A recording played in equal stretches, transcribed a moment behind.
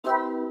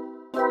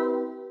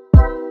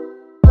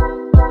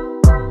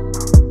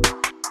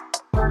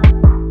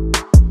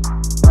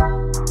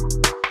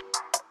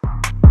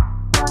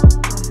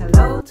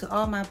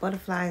all my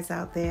butterflies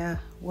out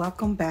there.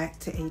 Welcome back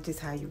to Age is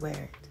How You Wear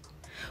It.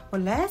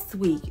 Well, last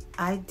week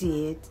I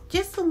did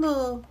just a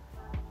little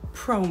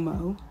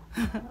promo,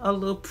 a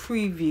little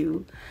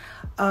preview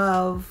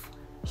of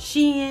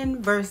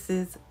SHEIN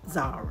versus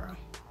Zara.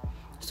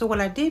 So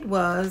what I did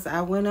was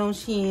I went on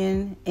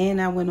SHEIN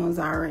and I went on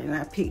Zara and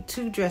I picked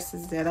two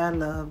dresses that I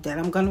love that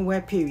I'm going to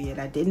wear, period.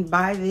 I didn't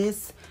buy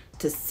this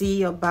to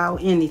see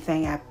about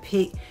anything. I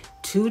picked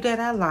two that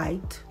I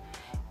liked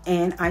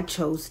and I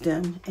chose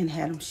them and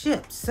had them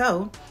shipped.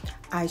 So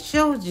I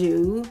showed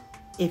you,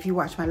 if you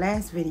watch my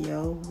last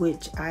video,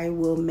 which I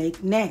will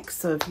make next.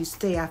 So if you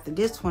stay after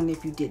this one,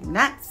 if you did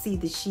not see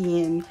the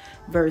SHEIN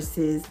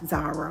versus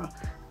Zara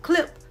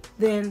clip,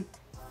 then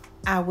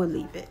I will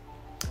leave it.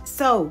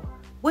 So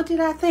what did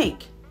I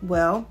think?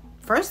 Well,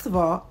 first of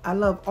all, I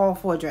love all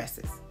four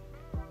dresses.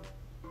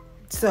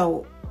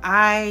 So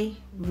I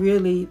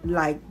really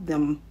like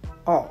them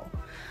all.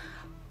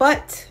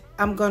 But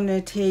I'm going to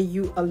tell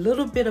you a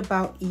little bit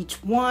about each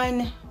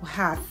one,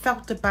 how I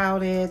felt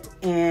about it,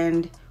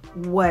 and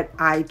what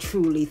I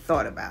truly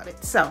thought about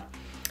it. So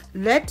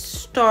let's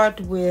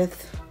start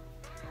with,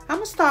 I'm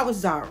going to start with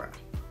Zara.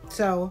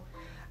 So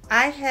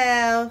I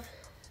have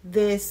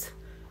this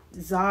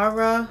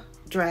Zara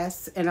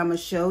dress and I'm going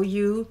to show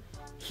you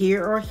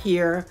here or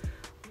here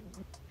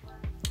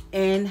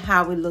and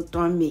how it looked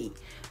on me.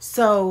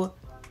 So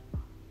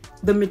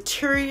the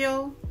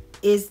material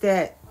is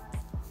that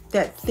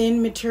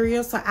thin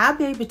material, so I'll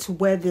be able to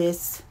wear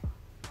this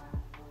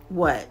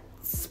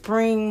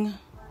spring,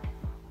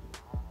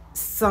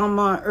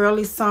 summer,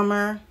 early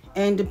summer,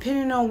 and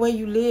depending on where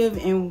you live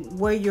and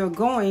where you're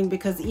going,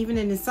 because even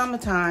in the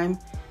summertime,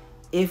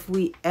 if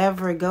we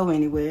ever go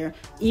anywhere,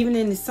 even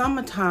in the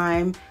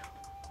summertime,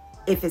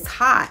 if it's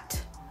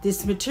hot,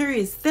 this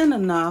material is thin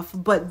enough.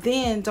 But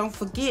then don't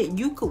forget,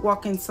 you could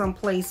walk in some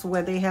place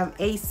where they have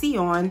AC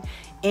on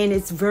and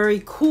it's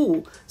very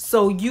cool,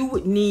 so you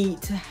would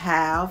need to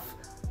have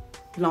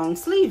long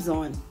sleeves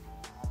on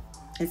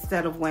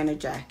instead of wearing a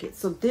jacket.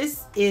 So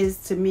this is,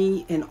 to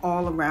me, an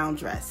all-around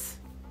dress.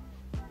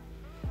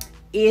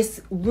 It's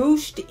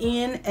ruched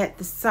in at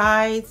the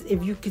sides,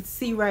 if you could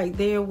see right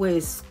there where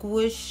it's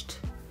squished,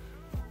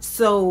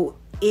 so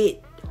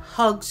it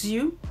hugs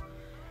you.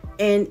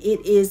 And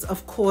it is,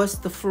 of course,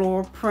 the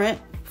floral print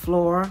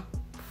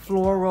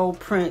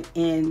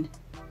in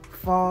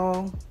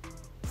fall,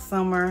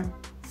 summer,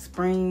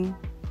 spring.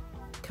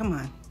 Come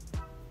on,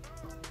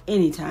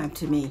 anytime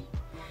to me.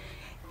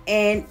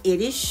 And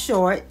it is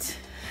short.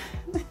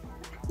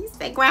 You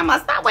say, Grandma,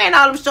 stop wearing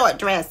all them short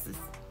dresses.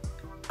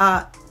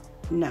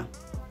 No,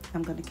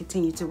 I'm going to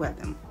continue to wear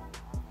them.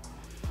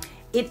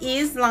 It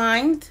is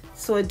lined,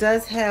 so it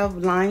does have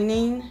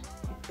lining,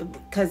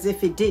 because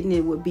if it didn't,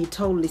 it would be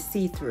totally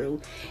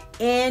see-through,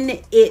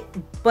 and it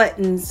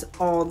buttons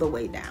all the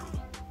way down.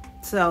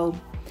 So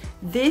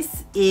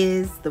this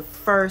is the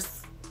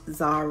first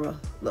Zara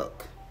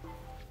look.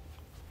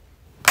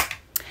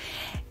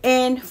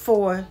 And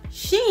for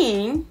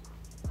SHEIN,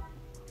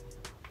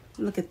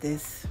 look at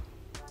this.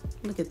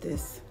 Look at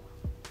this.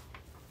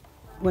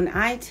 When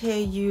I tell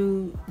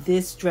you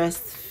this dress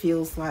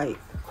feels like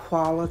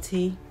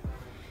quality,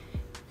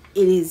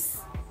 it is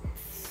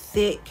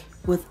thick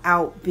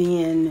without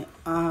being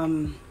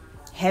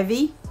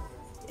heavy,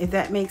 if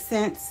that makes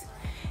sense.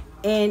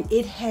 And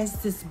it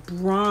has this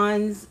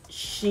bronze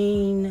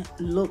sheen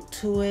look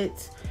to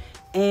it.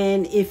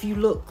 And if you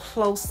look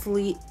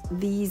closely,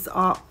 these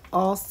are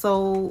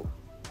also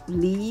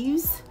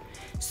leaves.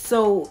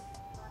 So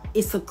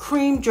it's a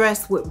cream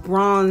dress with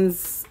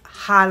bronze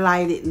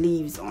highlighted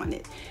leaves on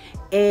it.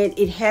 And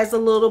it has a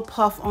little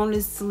puff on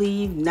the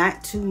sleeve,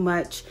 not too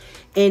much.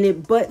 And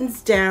it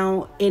buttons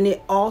down, and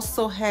it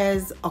also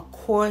has a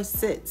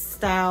corset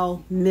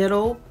style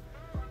middle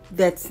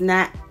that's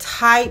not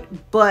tight,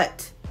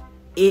 but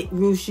it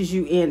ruches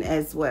you in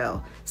as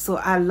well. So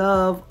I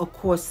love a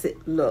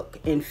corset look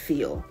and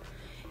feel.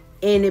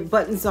 And it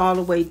buttons all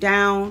the way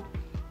down.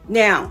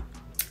 Now,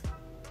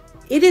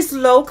 it is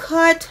low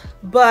cut,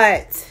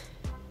 but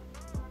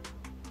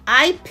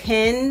I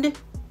pinned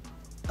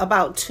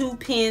about 2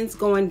 pins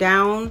going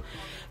down,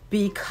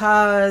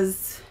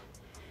 because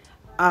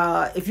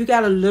if you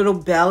got a little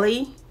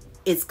belly,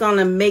 it's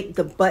gonna make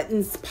the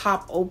buttons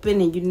pop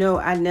open. And you know,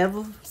 I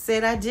never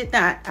said I did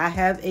not. I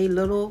have a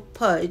little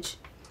pudge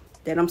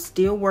that I'm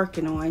still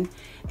working on,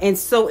 and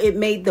so it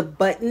made the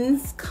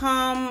buttons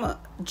come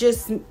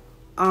just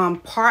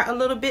part a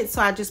little bit.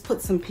 So I just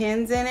put some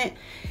pins in it.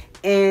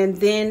 And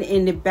then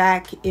in the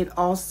back, it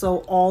also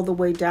all the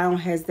way down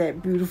has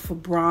that beautiful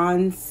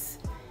bronze.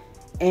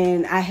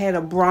 And I had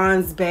a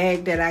bronze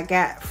bag that I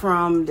got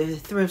from the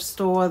thrift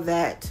store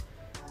that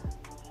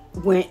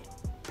went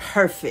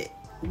perfect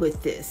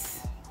with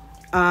this.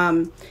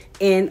 And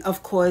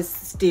of course,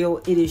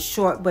 still it is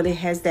short, but it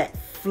has that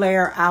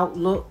flare out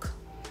look.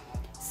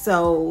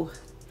 So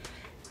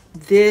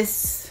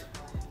this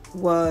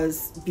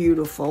was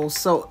beautiful.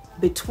 So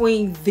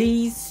between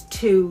these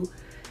two,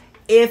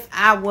 if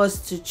I was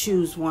to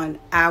choose one,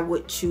 I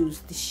would choose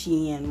the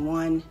SHEIN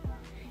one.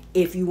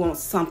 if you want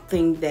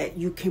something that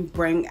you can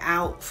bring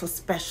out for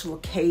special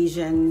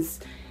occasions,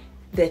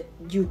 that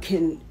you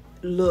can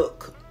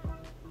look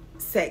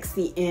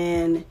sexy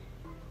in.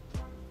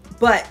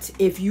 But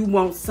if you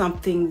want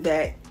something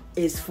that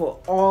is for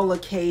all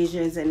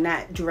occasions and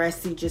not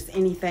dressy, just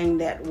anything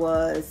that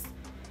was,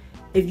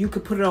 if you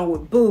could put it on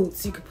with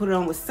boots, you could put it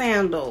on with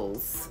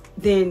sandals,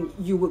 then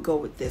you would go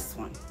with this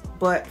one.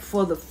 But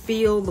for the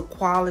feel, the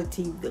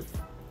quality,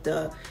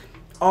 the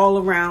all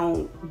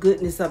around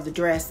goodness of the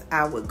dress,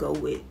 I would go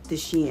with the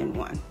SHEIN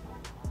one.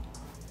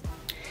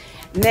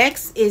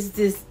 Next is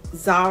this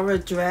Zara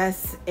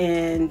dress,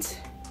 and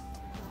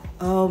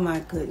oh my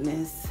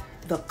goodness,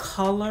 the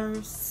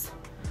colors,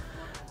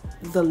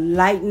 the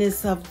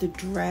lightness of the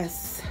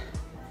dress,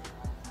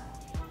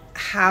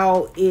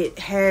 how it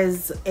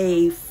has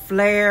a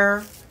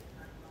flare.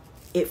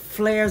 It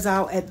flares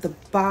out at the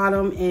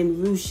bottom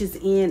and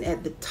ruches in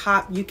at the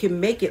top. You can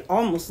make it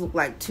almost look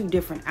like two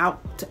different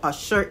a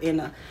shirt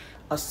and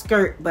a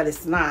skirt, but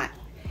it's not.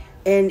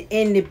 And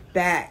in the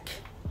back,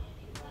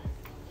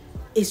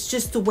 it's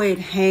just the way it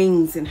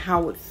hangs and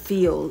how it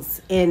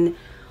feels, and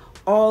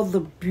all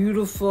the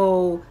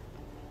beautiful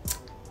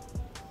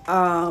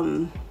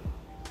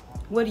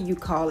what do you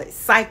call it?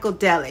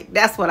 Psychedelic.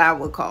 That's what I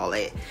would call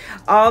it.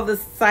 All the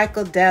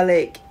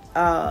psychedelic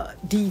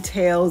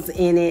details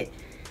in it.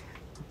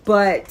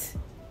 But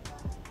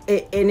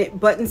it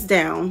buttons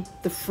down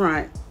the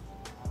front,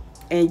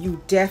 and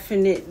you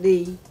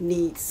definitely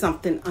need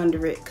something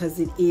under it because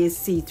it is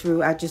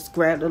see-through. I just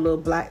grabbed a little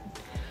black.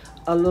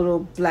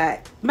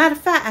 Matter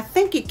of fact, I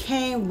think it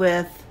came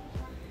with,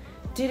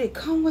 did it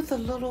come with a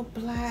little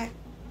black?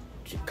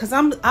 Because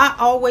I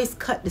always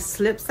cut the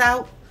slips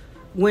out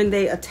when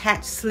they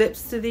attach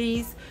slips to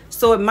these.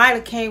 So it might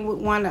have came with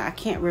one, I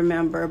can't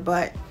remember,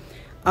 but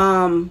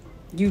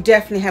you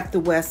definitely have to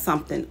wear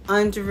something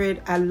under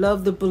it. I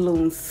love the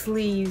balloon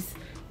sleeves,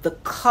 the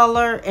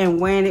color,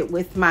 and wearing it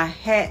with my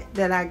hat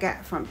that I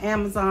got from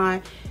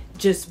Amazon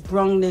just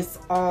brung this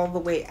all the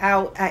way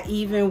out. I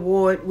even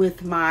wore it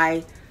with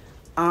my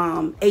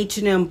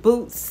H&M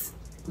boots,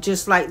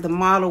 just like the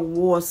model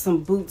wore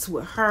some boots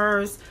with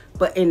hers.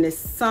 But in the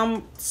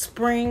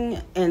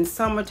spring and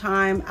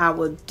summertime, I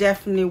will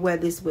definitely wear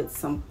this with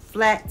some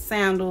flat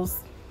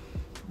sandals.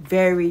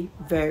 Very,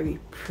 very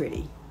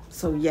pretty.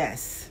 So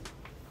yes,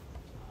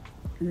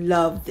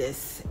 love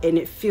this, and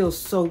it feels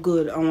so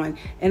good on.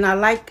 And I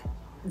like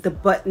the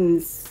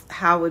buttons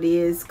how it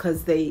is,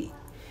 because they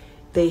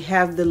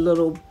have the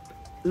little,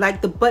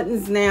 like the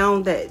buttons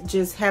now that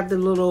just have the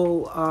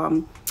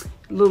little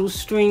little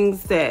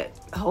strings that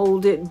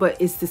hold it, but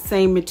it's the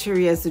same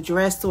material as the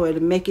dress, so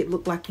it'll make it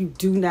look like you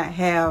do not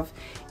have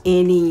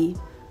any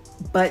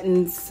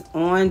buttons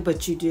on,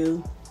 but you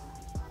do.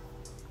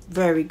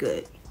 Very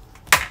good.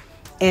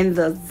 And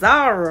the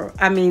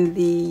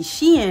the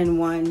SHEIN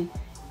one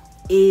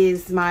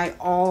is my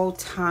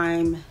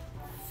all-time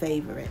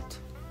favorite.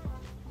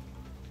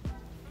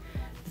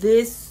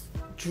 This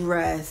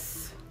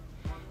dress,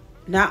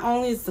 not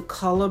only is the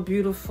color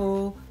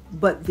beautiful,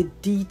 but the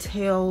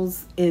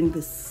details in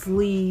the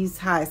sleeves,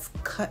 how it's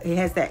cut, it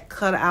has that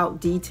cut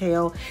out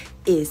detail.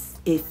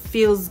 It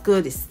feels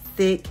good, it's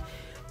thick.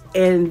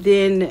 And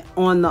then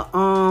on the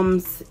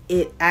arms,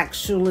 it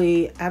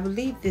actually, I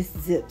believe this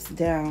zips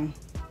down.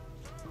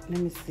 Let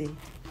me see.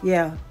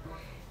 Yeah,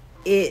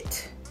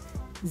 it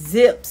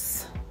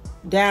zips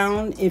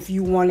down if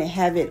you want to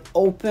have it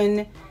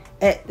open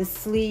at the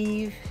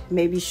sleeve.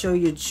 Maybe show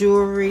your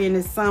jewelry in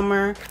the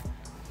summer.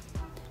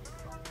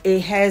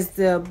 It has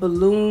the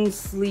balloon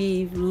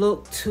sleeve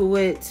look to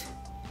it.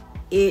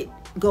 It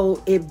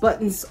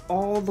buttons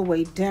all the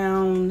way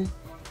down,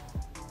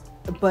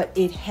 but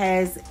it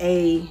has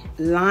a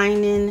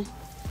lining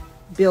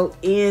built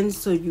in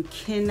so you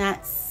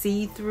cannot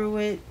see through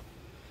it.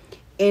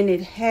 And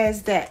it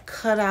has that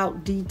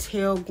cutout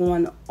detail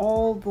going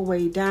all the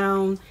way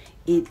down.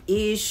 It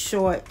is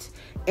short,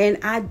 and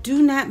I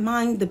do not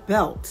mind the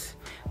belt.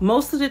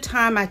 Most of the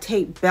time I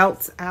take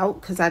belts out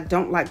because I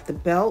don't like the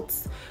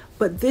belts.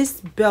 But this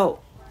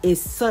belt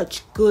is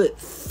such good,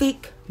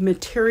 thick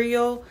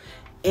material,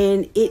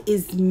 and it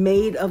is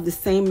made of the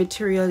same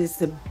material as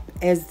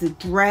the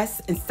dress.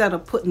 Instead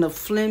of putting a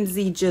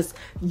flimsy, just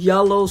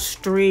yellow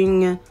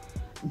string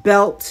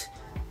belt,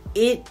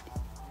 it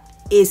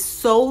is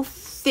so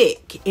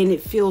thick and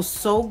it feels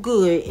so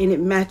good and it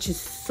matches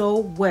so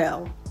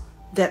well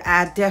that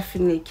I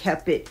definitely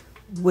kept it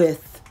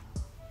with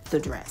the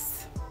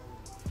dress.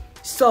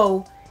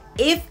 So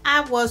if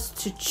I was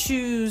to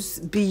choose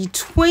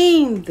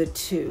between the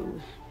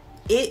two,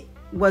 it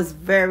was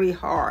very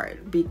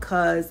hard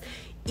because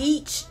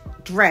each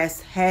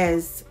dress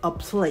has a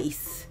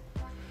place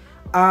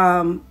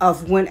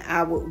of when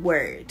I would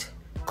wear it.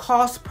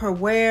 Cost per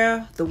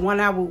wear, the one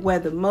I would wear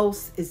the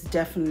most is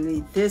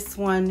definitely this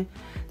one.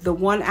 The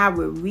one I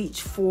would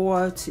reach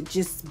for to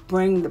just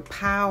bring the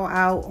pow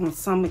out on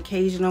some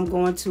occasion I'm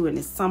going to in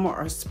the summer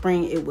or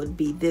spring, it would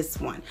be this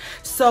one.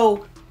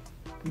 So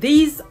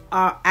these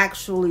are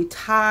actually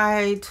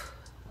tied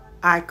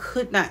I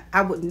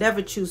would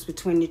never choose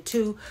between the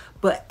two.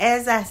 But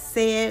as I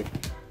said,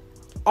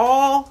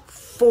 all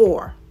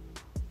four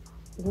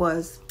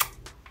was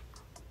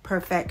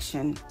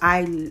perfection.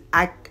 I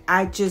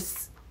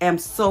just am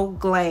so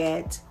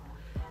glad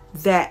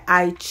that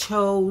I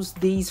chose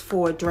these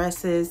four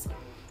dresses.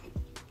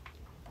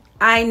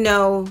 I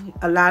know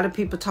a lot of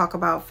people talk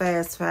about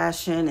fast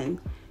fashion, and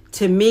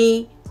to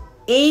me,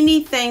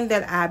 anything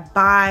that I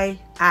buy,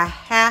 I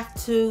have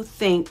to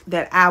think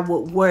that I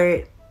would wear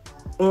it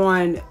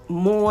on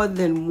more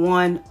than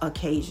one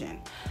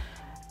occasion.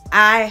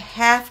 I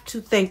have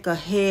to think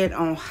ahead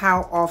on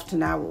how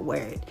often I will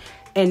wear it.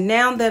 And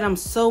now that I'm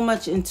so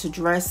much into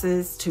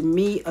dresses, to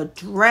me, a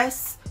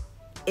dress,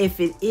 if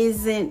it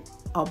isn't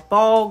a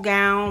ball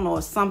gown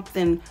or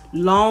something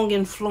long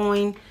and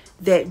flowing,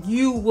 that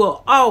you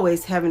will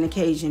always have an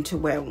occasion to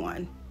wear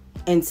one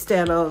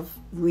instead of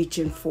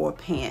reaching for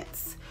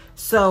pants.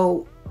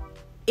 So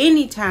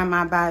anytime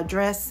I buy a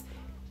dress,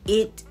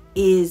 it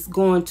is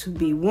going to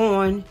be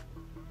worn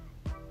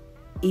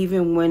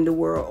even when the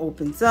world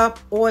opens up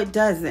or it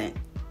doesn't.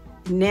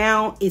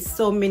 Now it's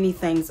so many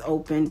things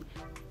open.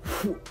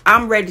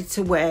 I'm ready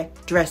to wear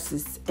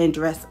dresses and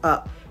dress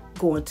up.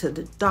 Going to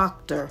the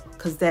doctor,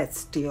 because that's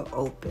still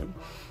open.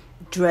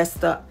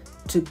 Dressed up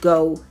to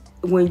go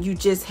when you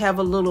just have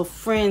a little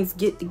friends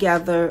get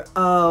together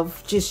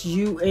of just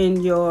you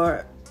and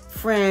your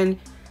friend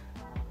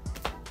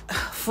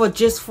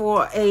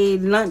for a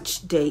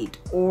lunch date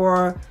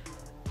or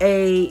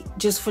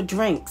just for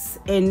drinks.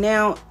 And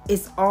now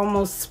it's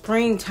almost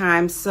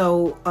springtime,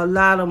 so a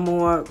lot of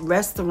more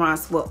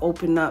restaurants will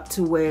open up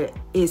to where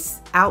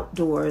it's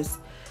outdoors.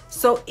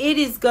 So it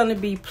is going to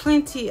be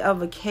plenty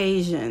of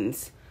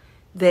occasions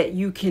that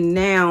you can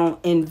now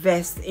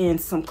invest in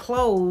some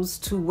clothes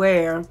to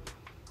wear,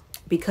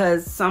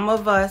 because some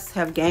of us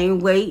have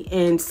gained weight,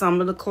 and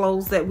some of the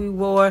clothes that we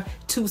wore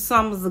 2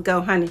 summers ago,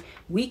 honey,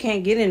 we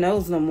can't get in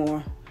those no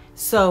more.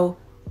 So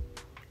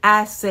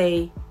I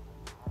say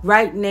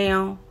right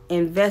now,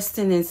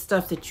 investing in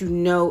stuff that you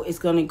know is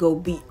going to go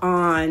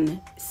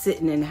beyond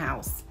sitting in the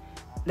house.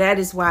 That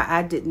is why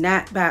I did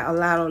not buy a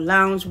lot of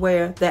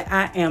loungewear that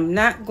I am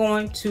not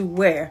going to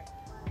wear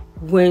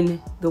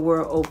when the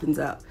world opens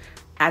up.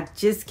 I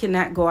just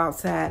cannot go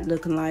outside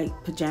looking like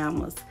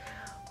pajamas.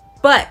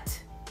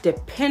 But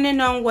depending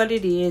on what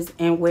it is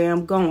and where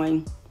I'm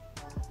going,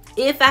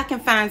 if I can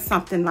find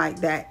something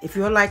like that, if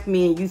you're like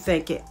me and you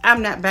thinking,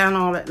 I'm not buying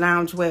all that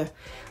loungewear.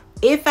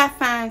 If I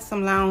find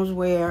some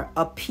loungewear,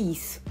 a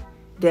piece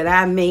that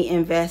I may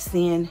invest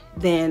in,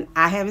 then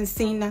I haven't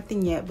seen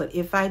nothing yet. But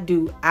if I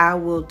do, I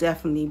will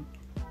definitely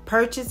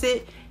purchase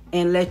it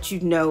and let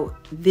you know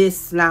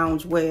this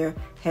loungewear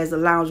has a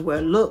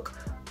loungewear look,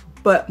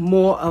 but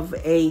more of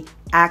a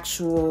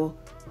actual,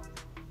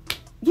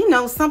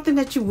 something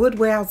that you would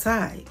wear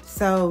outside.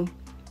 So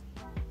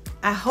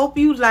I hope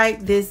you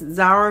like this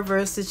Zara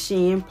versus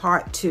SHEIN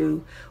part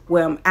 2,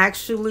 where I'm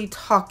actually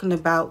talking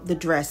about the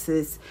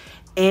dresses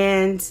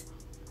and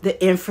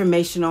the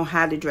information on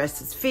how the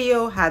dresses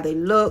feel, how they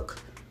look.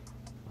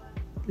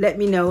 Let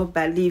me know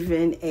by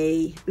leaving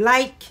a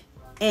like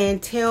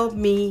and tell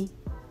me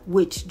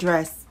which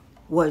dress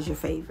was your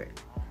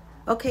favorite.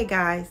 Okay,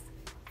 guys,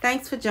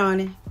 thanks for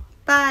joining.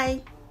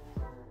 Bye.